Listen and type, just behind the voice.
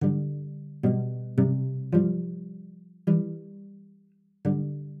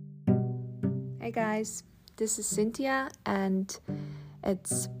guys, this is Cynthia and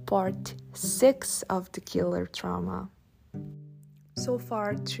it's part 6 of the killer trauma. So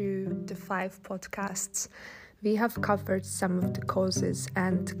far through the 5 podcasts, we have covered some of the causes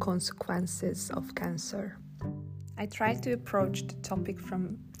and consequences of cancer. I try to approach the topic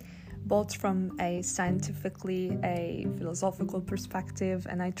from a scientifically, a philosophical perspective,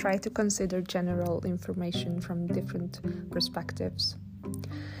 and I try to consider general information from different perspectives.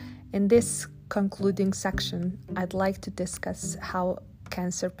 In this concluding section, I'd like to discuss how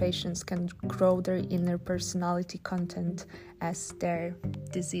cancer patients can grow their inner personality content as their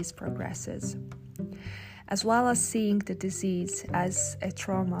disease progresses. As well as seeing the disease as a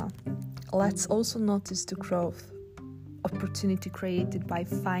trauma, let's also notice the growth opportunity created by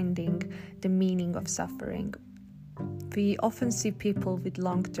finding the meaning of suffering. We often see people with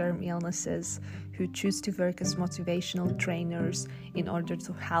long-term illnesses who choose to work as motivational trainers in order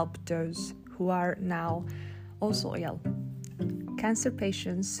to help those who are now also ill. Cancer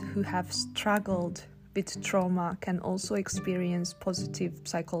patients who have struggled with trauma can also experience positive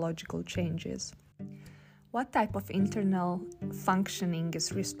psychological changes. What type of internal functioning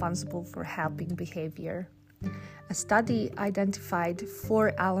is responsible for helping behavior? A study identified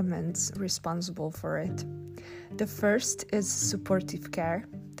 4 elements responsible for it. The first is supportive care.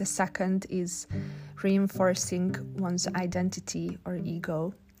 The second is reinforcing one's identity or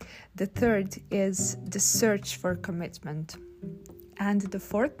ego. The third is the search for commitment. And the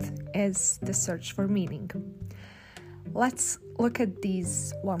fourth is the search for meaning. Let's look at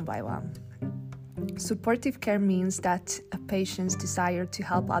these one by one. Supportive care means that a patient's desire to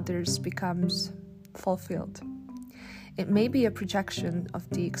help others becomes fulfilled. It may be a projection of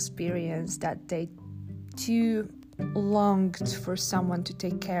the experience that they too longed for someone to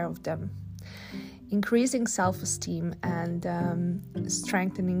take care of them. Increasing self-esteem and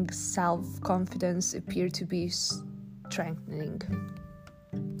strengthening self-confidence appear to be strengthening.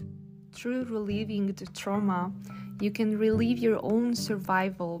 Through relieving the trauma, you can relieve your own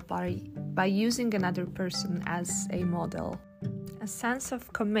survival by using another person as a model. A sense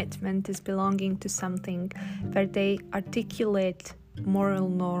of commitment is belonging to something where they articulate moral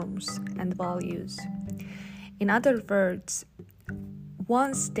norms and values. In other words,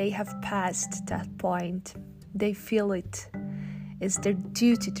 once they have passed that point, they feel it is their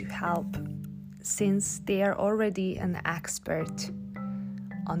duty to help, since they are already an expert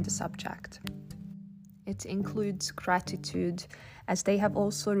on the subject. It includes gratitude, as they have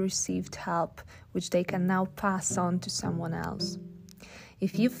also received help, which they can now pass on to someone else.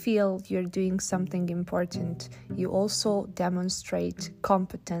 If you feel you're doing something important, you also demonstrate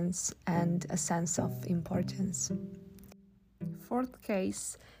competence and a sense of importance. Fourth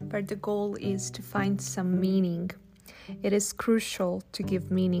case, where the goal is to find some meaning. It is crucial to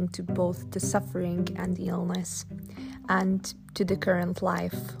give meaning to both the suffering and the illness, and to the current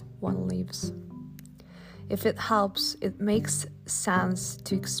life one lives. If it helps, it makes sense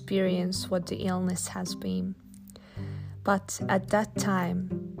to experience what the illness has been. But at that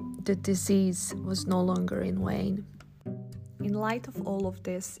time, the disease was no longer in vain. In light of all of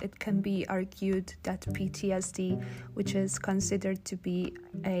this, it can be argued that PTSD, which is considered to be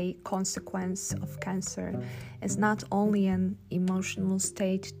a consequence of cancer, is not only an emotional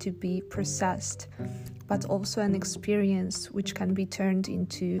state to be processed, but also an experience which can be turned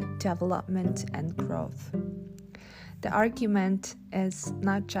into development and growth. The argument is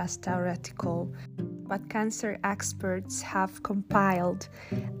not just theoretical, but cancer experts have compiled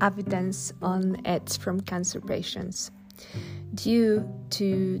evidence on it from cancer patients. Due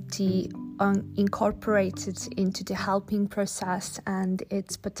to the incorporated into the helping process, and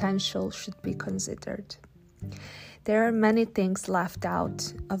its potential should be considered. There are many things left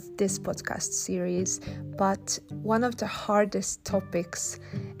out of this podcast series, but one of the hardest topics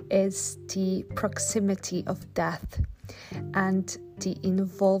is the proximity of death and the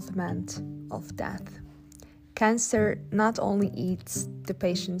involvement of death. Cancer not only eats the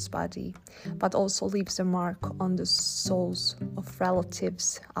patient's body, but also leaves a mark on the souls of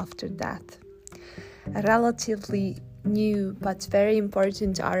relatives after death. A relatively new but very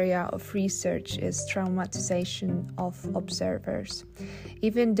important area of research is traumatization of observers.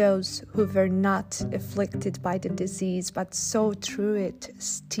 Even those who were not afflicted by the disease but saw through it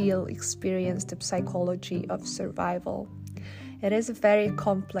still experience the psychology of survival. It is a very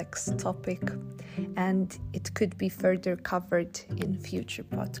complex topic, and it could be further covered in future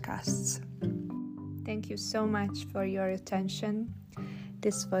podcasts. Thank you so much for your attention.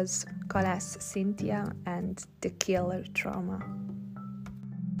 This was Colas Cynthia and the Killer Trauma.